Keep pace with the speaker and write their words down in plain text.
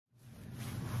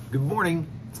Good morning.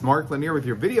 It's Mark Lanier with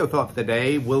your video thought for the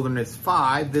day, Wilderness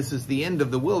 5. This is the end of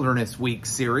the Wilderness Week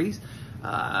series.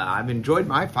 I've enjoyed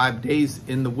my 5 days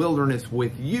in the wilderness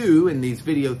with you in these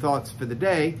video thoughts for the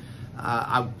day.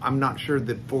 I'm not sure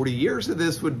that 40 years of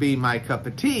this would be my cup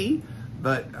of tea,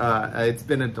 but it's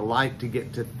been a delight to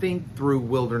get to think through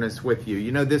wilderness with you.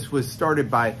 You know, this was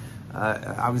started by,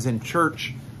 I was in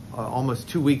church almost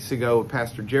 2 weeks ago.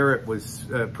 Pastor Jarrett was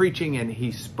preaching, and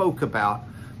he spoke about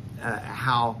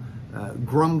how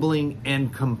grumbling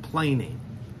and complaining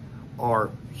are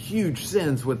huge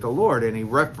sins with the Lord. And he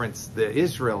referenced the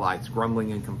Israelites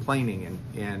grumbling and complaining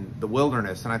in the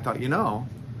wilderness. And I thought, you know,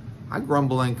 I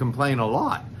grumble and complain a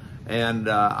lot. And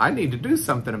I need to do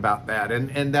something about that.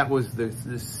 And that was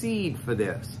the seed for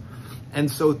this. And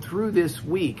so through this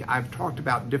week, I've talked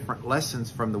about different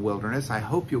lessons from the wilderness. I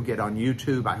hope you'll get on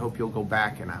YouTube. I hope you'll go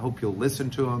back and I hope you'll listen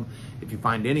to them. If you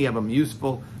find any of them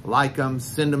useful, like them,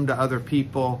 send them to other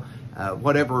people,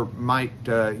 whatever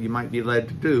you might be led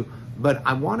to do. But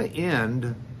I want to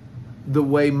end the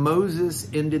way Moses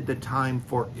ended the time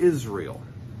for Israel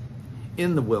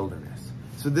in the wilderness.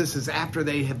 So this is after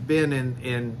they have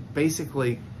been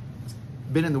basically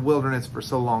been in the wilderness for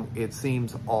so long, it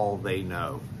seems all they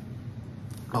know.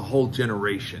 A whole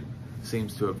generation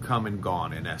seems to have come and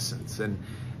gone in essence.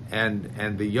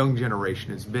 And the young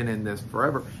generation has been in this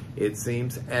forever, it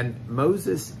seems. And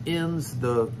Moses ends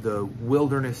the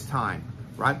wilderness time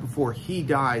right before he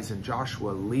dies and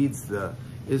Joshua leads the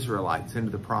Israelites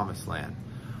into the promised land.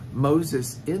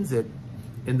 Moses ends it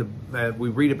we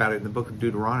read about it in the book of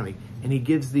Deuteronomy, and he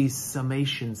gives these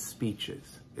summation speeches.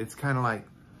 It's kind of like,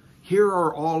 here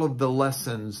are all of the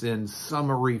lessons in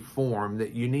summary form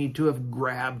that you need to have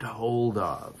grabbed hold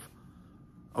of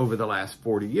over the last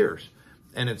 40 years.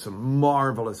 And it's a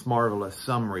marvelous, marvelous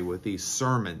summary with these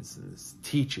sermons and this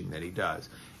teaching that he does.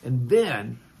 And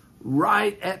then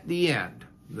right at the end,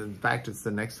 in fact, it's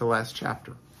the next to last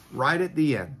chapter, right at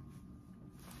the end,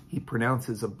 he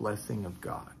pronounces a blessing of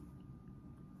God.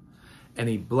 And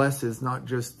he blesses not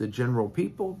just the general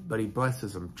people, but he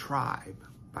blesses them tribe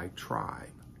by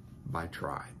tribe by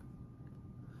tribe.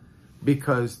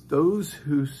 Because those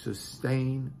who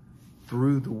sustain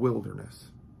through the wilderness,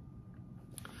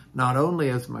 not only,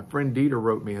 as my friend Dieter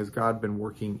wrote me, has God been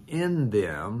working in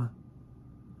them,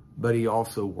 but he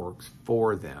also works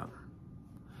for them.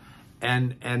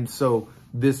 And so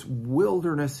this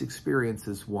wilderness experience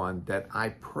is one that I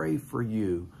pray for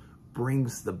you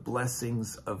brings the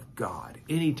blessings of God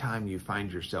anytime you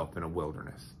find yourself in a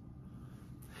wilderness.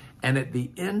 And at the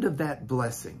end of that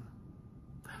blessing,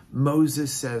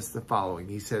 Moses says the following.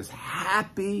 He says,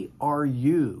 "Happy are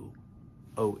you,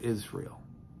 O Israel,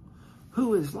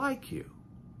 who is like you,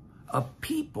 a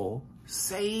people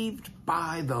saved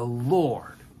by the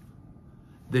Lord,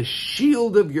 the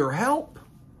shield of your help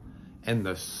and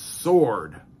the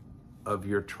sword of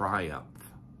your triumph."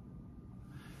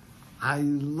 I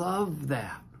love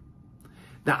that.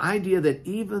 The idea that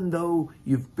even though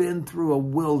you've been through a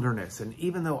wilderness, and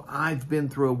even though I've been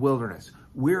through a wilderness,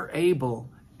 we're able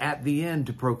at the end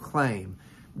to proclaim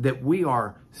that we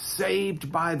are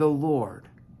saved by the Lord,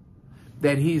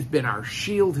 that he's been our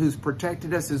shield who's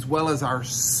protected us, as well as our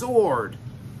sword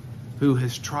who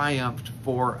has triumphed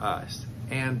for us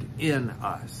and in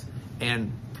us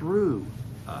and through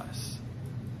us.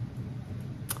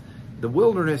 The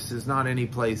wilderness is not any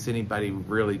place anybody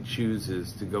really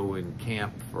chooses to go and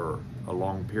camp for a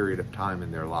long period of time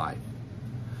in their life.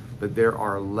 But there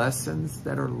are lessons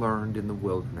that are learned in the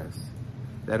wilderness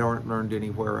that aren't learned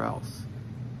anywhere else.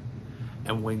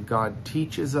 And when God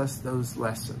teaches us those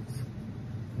lessons,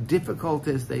 difficult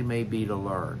as they may be to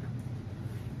learn,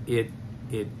 it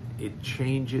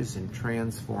changes and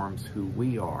transforms who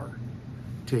we are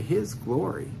to his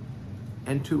glory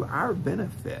and to our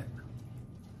benefit.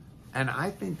 And I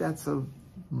think that's a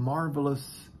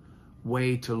marvelous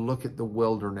way to look at the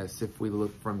wilderness if we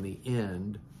look from the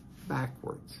end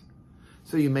backwards.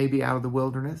 So you may be out of the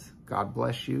wilderness. God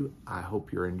bless you. I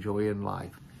hope you're enjoying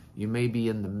life. You may be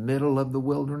in the middle of the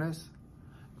wilderness.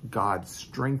 God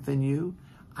strengthen you.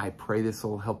 I pray this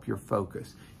will help your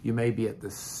focus. You may be at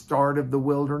the start of the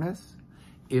wilderness.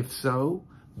 If so,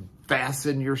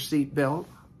 fasten your seatbelt,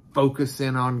 focus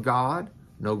in on God,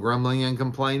 no grumbling and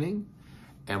complaining,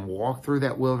 and walk through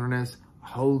that wilderness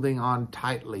holding on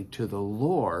tightly to the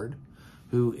Lord,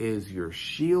 who is your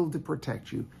shield to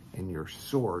protect you and your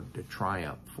sword to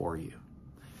triumph for you.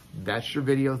 That's your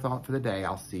video thought for the day.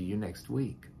 I'll see you next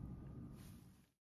week.